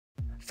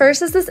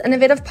First is this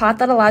innovative pot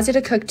that allows you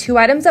to cook 2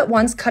 items at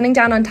once, cutting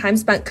down on time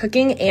spent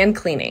cooking and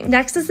cleaning.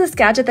 Next is this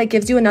gadget that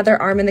gives you another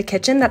arm in the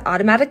kitchen that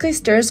automatically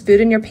stirs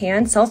food in your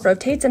pan,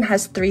 self-rotates, and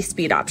has 3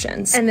 speed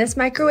options. And this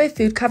microwave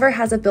food cover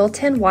has a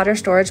built-in water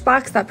storage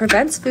box that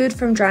prevents food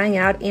from drying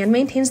out and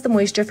maintains the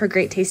moisture for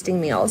great tasting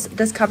meals.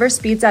 This cover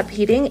speeds up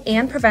heating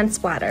and prevents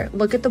splatter.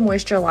 Look at the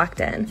moisture locked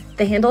in.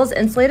 The handle is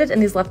insulated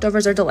and these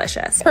leftovers are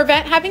delicious.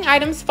 Prevent having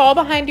items fall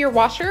behind your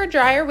washer or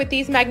dryer with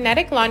these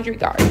magnetic laundry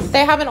guards.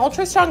 They have an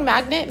ultra strong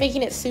magnet,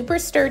 making it super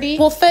sturdy,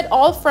 will fit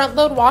all front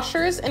load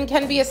washers, and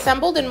can be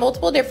assembled in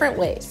multiple different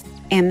ways.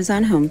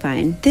 Amazon Home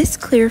Find. This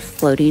clear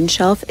floating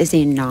shelf is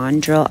a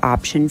non-drill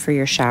option for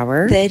your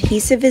shower. The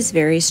adhesive is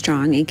very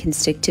strong and can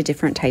stick to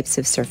different types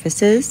of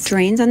surfaces.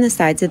 Drains on the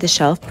sides of the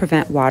shelf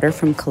prevent water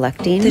from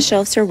collecting. The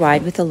shelves are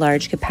wide with a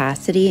large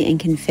capacity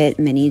and can fit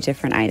many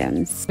different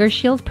items. Your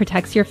shield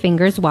protects your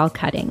fingers while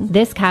cutting.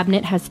 This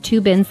cabinet has 2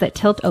 bins that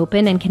tilt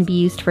open and can be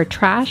used for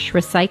trash,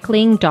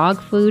 recycling,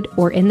 dog food,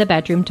 or in the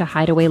bedroom to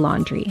hide away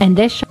laundry. And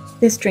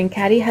this drink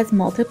caddy has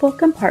multiple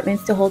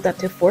compartments to hold up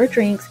to 4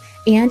 drinks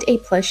and a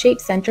plus-shaped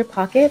center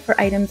pocket for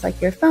items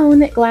like your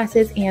phone,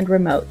 glasses, and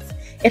remotes.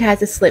 It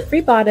has a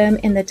slip-free bottom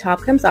and the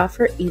top comes off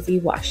for easy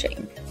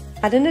washing.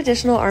 Add an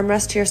additional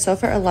armrest to your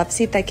sofa or love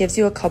seat that gives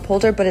you a cup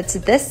holder, but it's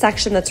this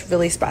section that's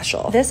really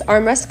special. This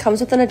armrest comes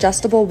with an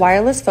adjustable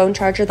wireless phone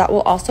charger that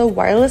will also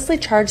wirelessly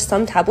charge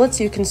some tablets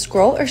so you can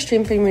scroll or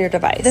stream from your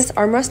device. This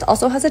armrest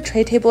also has a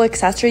tray table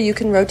accessory you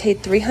can rotate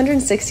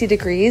 360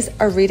 degrees,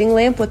 a reading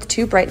lamp with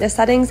 2 brightness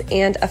settings,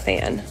 and a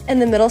fan. And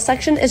the middle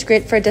section is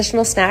great for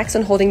additional snacks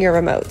and holding your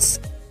remotes.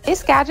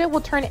 This gadget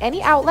will turn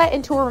any outlet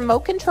into a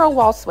remote control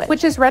wall switch,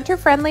 which is renter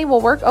friendly, will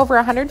work over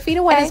 100 feet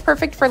away, and is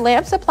perfect for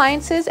lamps,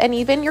 appliances, and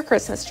even your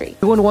Christmas tree.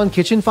 2-in-1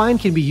 kitchen find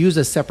can be used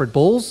as separate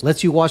bowls,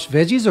 lets you wash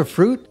veggies or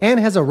fruit, and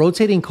has a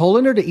rotating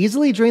colander to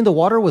easily drain the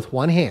water with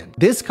one hand.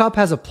 This cup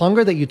has a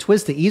plunger that you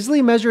twist to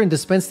easily measure and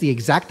dispense the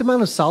exact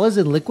amount of solids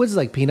and liquids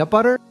like peanut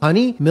butter,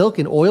 honey, milk,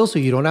 and oil so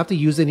you don't have to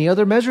use any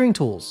other measuring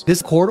tools.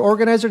 This cord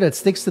organizer that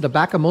sticks to the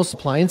back of most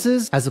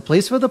appliances has a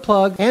place for the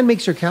plug and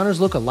makes your counters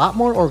look a lot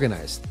more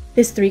organized.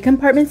 This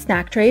 3-compartment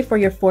snack tray for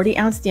your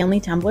 40-ounce Stanley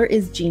tumbler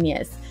is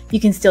genius. You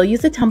can still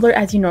use the tumbler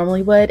as you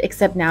normally would,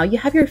 except now you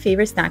have your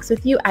favorite snacks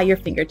with you at your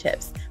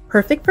fingertips.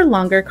 Perfect for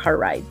longer car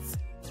rides.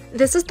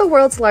 This is the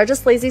world's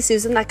largest Lazy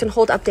Susan that can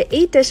hold up to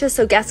 8 dishes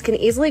so guests can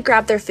easily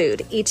grab their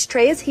food. Each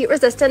tray is heat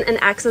resistant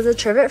and acts as a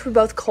trivet for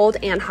both cold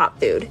and hot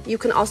food. You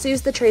can also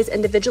use the trays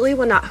individually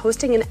when not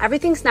hosting, and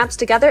everything snaps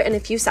together in a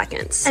few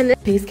seconds. And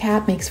Toothpaste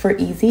cap makes for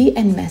easy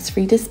and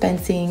mess-free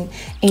dispensing,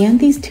 and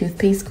these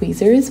toothpaste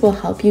squeezers will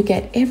help you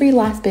get every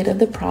last bit of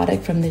the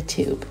product from the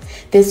tube.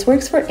 This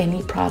works for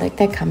any product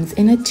that comes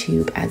in a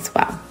tube as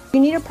well. You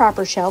need a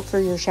proper shelf for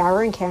your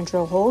shower and can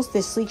drill holes.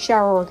 This sleek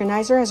shower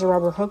organizer has a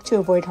rubber hook to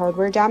avoid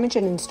hardware damage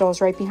and installs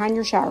right behind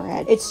your shower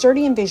head. It's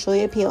sturdy and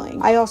visually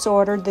appealing. I also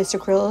ordered this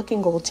acrylic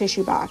and gold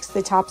tissue box.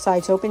 The top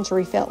side's open to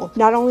refill.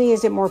 Not only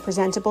is it more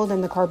presentable than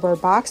the cardboard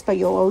box, but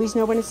you'll always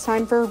know when it's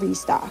time for a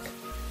restock.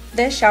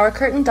 This shower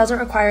curtain doesn't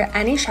require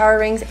any shower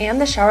rings, and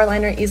the shower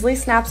liner easily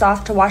snaps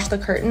off to wash the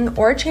curtain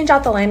or change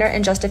out the liner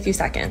in just a few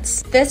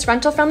seconds. This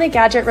rental-friendly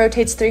gadget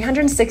rotates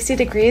 360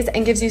 degrees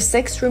and gives you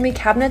 6 roomy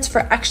cabinets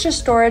for extra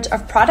storage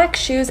of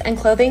products, shoes, and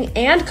clothing,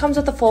 and comes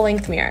with a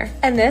full-length mirror.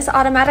 And this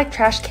automatic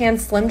trash can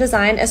slim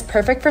design is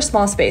perfect for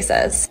small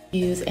spaces.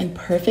 Use and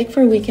perfect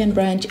for weekend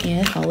brunch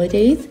and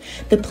holidays.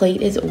 The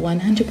plate is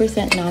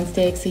 100%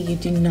 nonstick, so you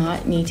do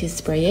not need to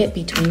spray it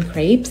between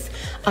crepes.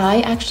 I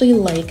actually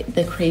like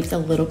the crepes a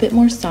little bit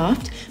more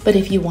soft, but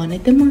if you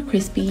wanted them more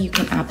crispy, you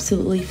can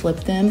absolutely flip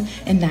them,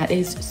 and that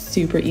is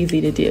super easy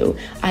to do.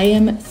 I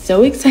am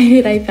so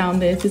excited I found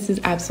this. This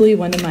is absolutely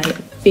one of my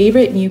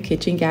favorite new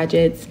kitchen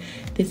gadgets.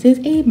 This is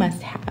a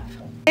must-have.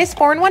 This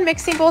 4-in-1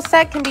 mixing bowl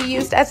set can be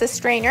used as a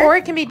strainer, or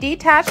it can be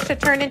detached to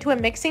turn into a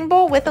mixing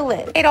bowl with a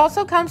lid. It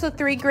also comes with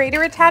 3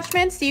 grater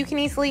attachments so you can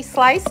easily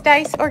slice,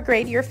 dice, or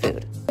grate your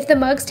food. If the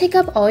mugs take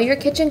up all your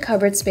kitchen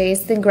cupboard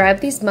space, then grab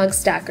these mug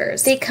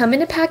stackers. They come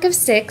in a pack of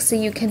 6, so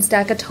you can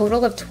stack a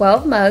total of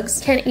 12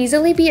 mugs, can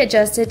easily be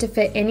adjusted to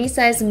fit any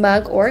size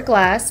mug or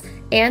glass,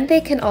 and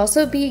they can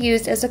also be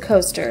used as a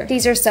coaster.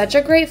 These are such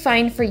a great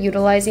find for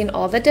utilizing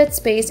all the dead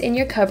space in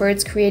your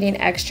cupboards,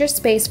 creating extra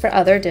space for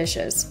other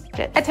dishes.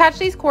 Attach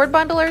these cord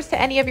bundlers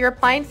to any of your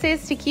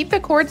appliances to keep the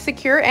cord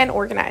secure and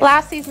organized.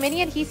 Last, these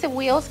mini adhesive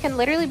wheels can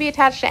literally be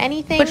attached to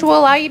anything, which will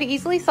allow you to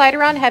easily slide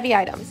around heavy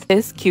items.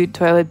 This cute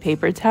toilet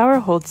paper tower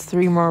holds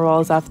 3 more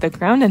rolls off the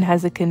ground and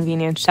has a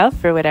convenient shelf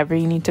for whatever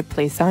you need to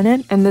place on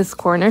it. And this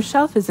corner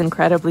shelf is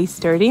incredibly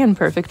sturdy and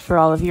perfect for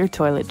all of your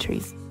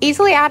toiletries.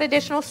 Easily add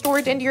additional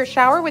storage into your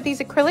shower with these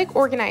acrylic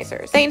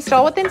organizers. They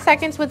install within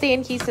seconds with the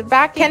adhesive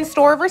back, can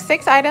store over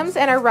 6 items,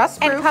 and are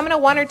rust-proof, and come in a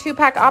 1 or 2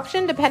 pack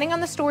option depending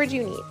on the storage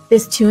you need.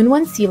 This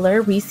 2-in-1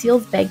 sealer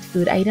reseals bagged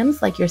food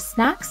items like your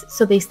snacks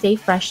so they stay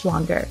fresh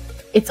longer.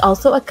 It's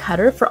also a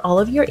cutter for all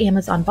of your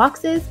Amazon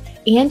boxes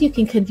and you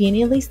can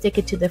conveniently stick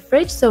it to the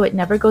fridge so it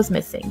never goes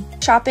missing.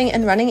 Shopping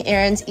and running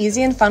errands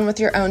easy and fun with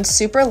your own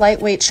super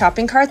lightweight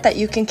shopping cart that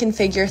you can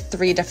configure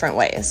 3 different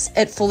ways.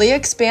 It fully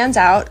expands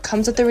out,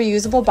 comes with a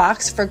reusable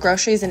box for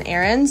groceries and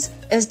errands,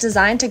 is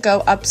designed to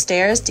go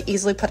upstairs to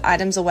easily put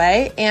items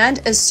away,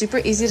 and is super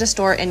easy to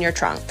store in your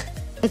trunk.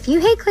 If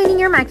you hate cleaning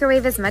your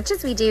microwave as much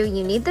as we do,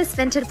 you need this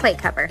vented plate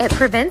cover. It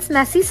prevents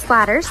messy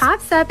splatters,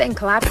 pops up and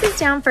collapses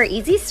down for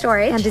easy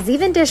storage, and is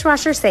even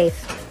dishwasher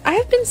safe. I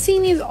have been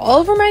seeing these all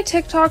over my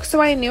TikTok, so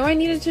I knew I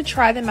needed to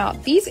try them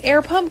out. These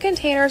air pump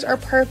containers are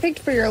perfect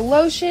for your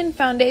lotion,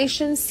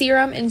 foundation,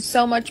 serum, and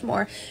so much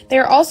more. They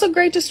are also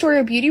great to store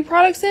your beauty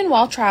products in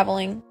while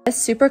traveling. This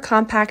super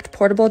compact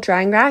portable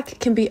drying rack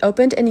can be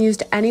opened and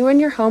used anywhere in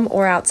your home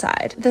or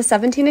outside. The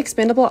 17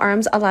 expandable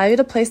arms allow you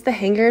to place the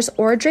hangers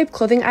or drape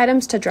clothing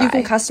items to dry. You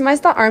can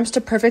customize the arms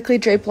to perfectly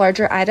drape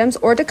larger items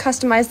or to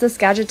customize this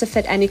gadget to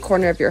fit any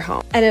corner of your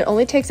home. And it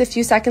only takes a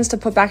few seconds to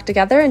put back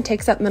together and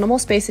takes up minimal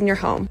space in your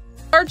home.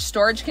 Large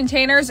storage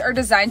containers are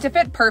designed to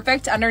fit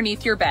perfect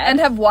underneath your bed and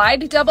have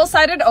wide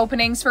double-sided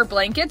openings for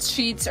blankets,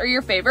 sheets, or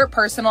your favorite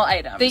personal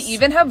items. They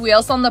even have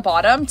wheels on the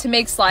bottom to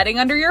make sliding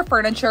under your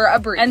furniture a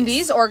breeze. And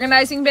these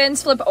organizing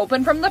bins flip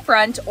open from the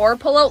front or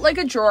pull out like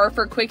a drawer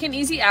for quick and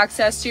easy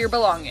access to your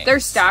belongings. They're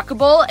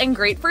stackable and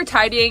great for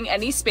tidying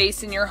any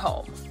space in your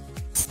home.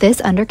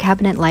 This under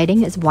cabinet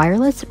lighting is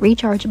wireless,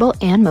 rechargeable,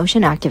 and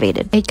motion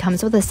activated. It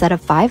comes with a set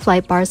of 5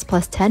 light bars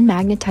plus 10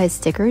 magnetized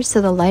stickers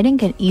so the lighting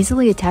can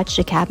easily attach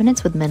to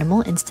cabinets with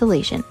minimal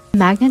installation.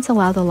 Magnets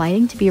allow the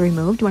lighting to be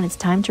removed when it's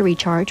time to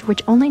recharge,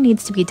 which only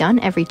needs to be done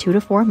every 2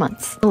 to 4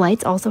 months. The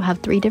lights also have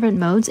 3 different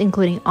modes,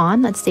 including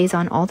on that stays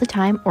on all the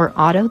time, or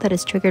auto that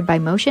is triggered by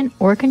motion,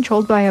 or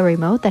controlled by a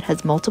remote that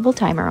has multiple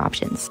timer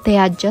options. They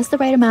add just the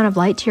right amount of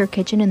light to your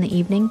kitchen in the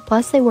evening,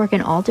 plus they work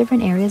in all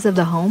different areas of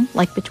the home,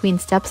 like between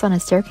steps on a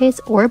staircase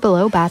or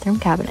below bathroom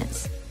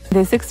cabinets.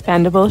 This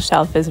expandable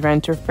shelf is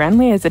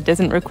renter-friendly as it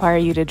doesn't require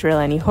you to drill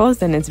any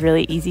holes and is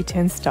really easy to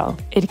install.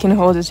 It can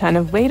hold a ton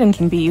of weight and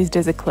can be used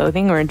as a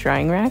clothing or a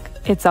drying rack.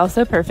 It's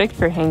also perfect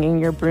for hanging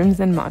your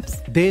brooms and mops.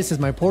 This is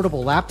my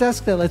portable lap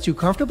desk that lets you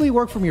comfortably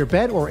work from your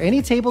bed or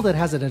any table that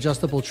has an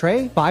adjustable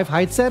tray, 5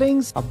 height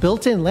settings, a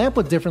built-in lamp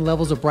with different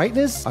levels of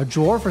brightness, a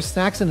drawer for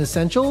snacks and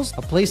essentials,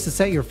 a place to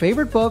set your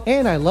favorite book,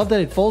 and I love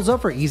that it folds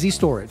up for easy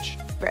storage.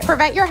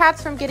 Prevent your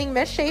hats from getting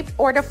misshaped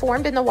or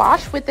deformed in the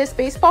wash with this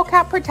baseball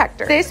cap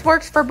protector. This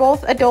works for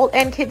both adult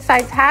and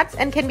kid-sized hats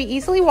and can be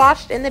easily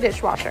washed in the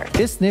dishwasher.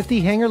 This nifty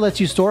hanger lets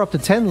you store up to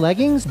 10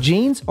 leggings,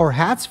 jeans, or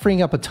hats,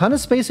 freeing up a ton of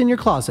space in your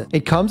closet.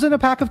 It comes in a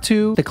pack of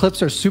 2, the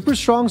clips are super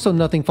strong so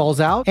nothing falls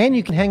out, and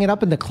you can hang it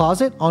up in the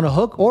closet, on a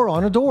hook, or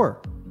on a door.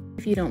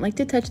 If you don't like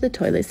to touch the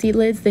toilet seat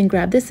lids, then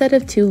grab this set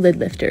of 2 lid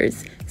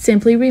lifters.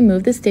 Simply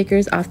remove the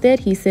stickers off the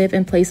adhesive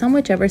and place on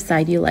whichever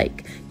side you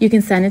like. You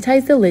can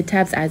sanitize the lid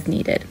tabs as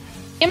needed.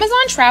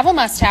 Amazon travel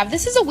must-have.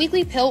 This is a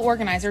weekly pill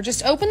organizer.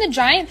 Just open the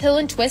giant pill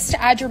and twist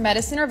to add your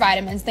medicine or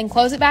vitamins, then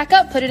close it back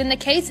up, put it in the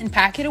case, and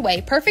pack it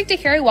away. Perfect to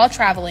carry while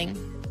traveling.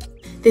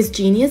 This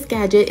genius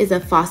gadget is a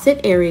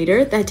faucet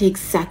aerator that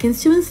takes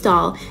seconds to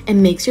install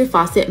and makes your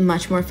faucet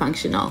much more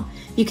functional.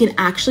 You can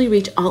actually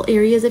reach all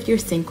areas of your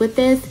sink with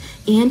this,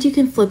 and you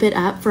can flip it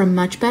up for a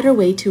much better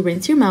way to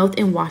rinse your mouth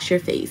and wash your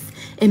face.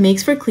 It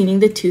makes for cleaning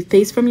the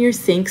toothpaste from your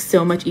sink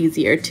so much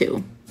easier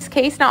too. This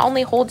case not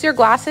only holds your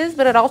glasses,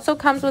 but it also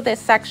comes with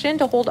this section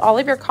to hold all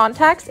of your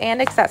contacts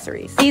and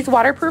accessories. These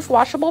waterproof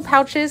washable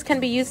pouches can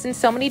be used in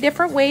so many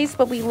different ways,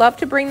 but we love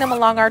to bring them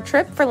along our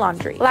trip for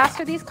laundry. Last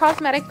are these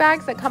cosmetic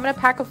bags that come in a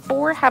pack of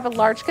 4, have a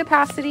large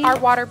capacity, are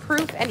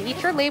waterproof, and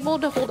each are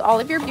labeled to hold all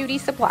of your beauty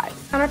supplies.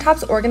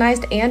 Countertops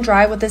organized and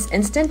dry with this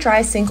instant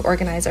dry sink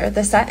organizer.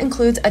 The set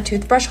includes a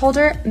toothbrush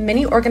holder,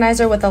 mini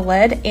organizer with a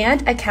lid,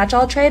 and a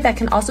catch-all tray that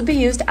can also be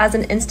used as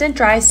an instant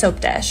dry soap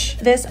dish.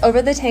 This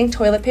over-the-tank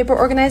toilet paper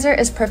organizer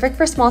is perfect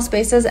for small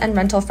spaces and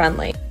rental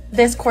friendly.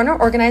 This corner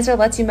organizer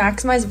lets you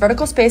maximize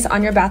vertical space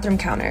on your bathroom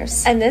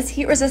counters. And this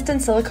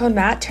heat-resistant silicone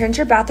mat turns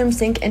your bathroom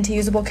sink into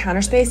usable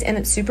counter space, and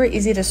it's super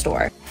easy to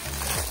store.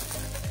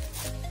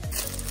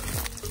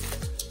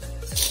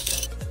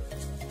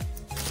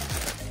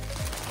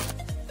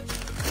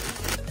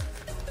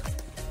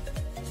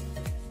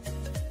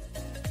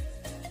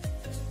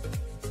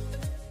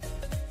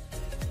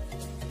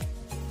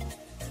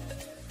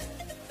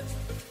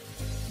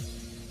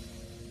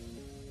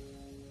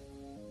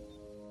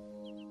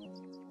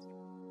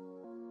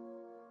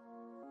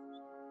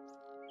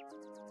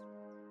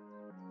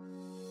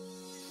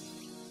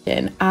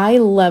 I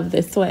love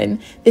this one.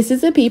 This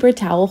is a paper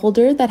towel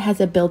holder that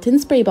has a built-in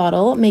spray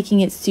bottle,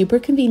 making it super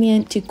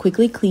convenient to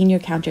quickly clean your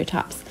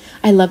countertops.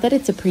 I love that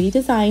it's a pretty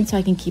design so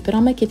I can keep it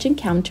on my kitchen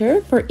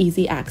counter for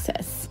easy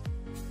access.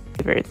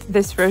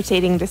 This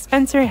rotating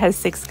dispenser has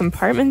 6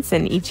 compartments,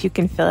 and each you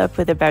can fill up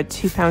with about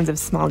 2 pounds of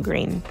small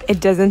grain. It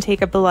doesn't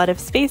take up a lot of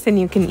space, and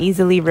you can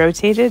easily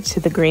rotate it to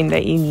the grain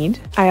that you need.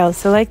 I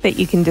also like that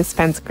you can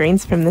dispense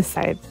grains from the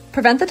side.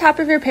 Prevent the top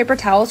of your paper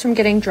towels from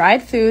getting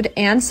dried food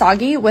and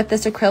soggy with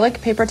this acrylic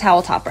paper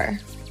towel topper.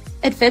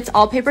 It fits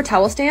all paper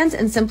towel stands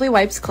and simply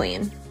wipes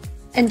clean.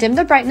 And dim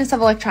the brightness of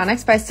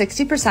electronics by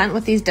 60%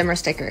 with these dimmer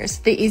stickers.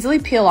 They easily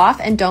peel off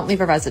and don't leave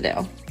a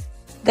residue.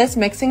 This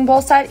mixing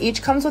bowl set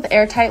each comes with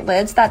airtight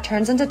lids that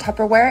turns into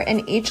Tupperware,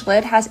 and each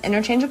lid has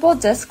interchangeable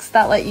discs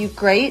that let you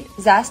grate,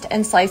 zest,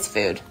 and slice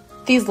food.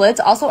 These lids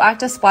also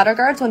act as splatter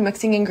guards when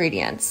mixing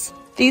ingredients.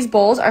 These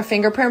bowls are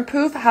fingerprint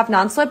proof, have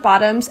non-slip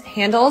bottoms,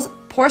 handles,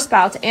 pour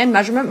spouts, and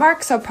measurement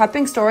marks, so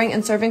prepping, storing,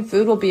 and serving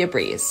food will be a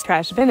breeze.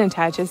 Trash bin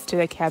attaches to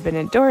the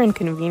cabinet door and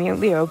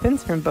conveniently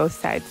opens from both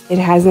sides. It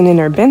has an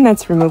inner bin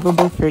that's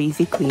removable for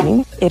easy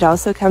cleaning. It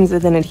also comes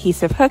with an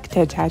adhesive hook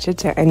to attach it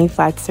to any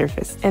flat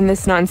surface. And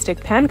this non-stick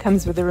pan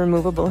comes with a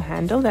removable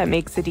handle that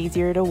makes it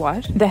easier to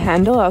wash. The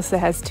handle also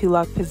has 2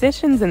 lock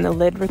positions, and the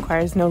lid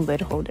requires no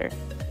lid holder.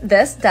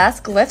 This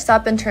desk lifts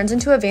up and turns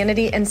into a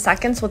vanity in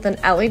seconds with an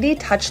LED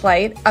touch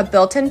light, a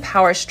built-in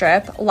power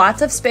strip,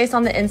 lots of space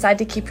on the inside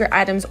to keep your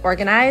items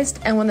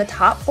organized, and when the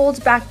top folds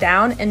back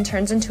down and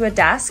turns into a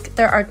desk,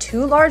 there are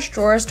 2 large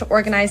drawers to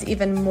organize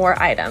even more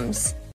items.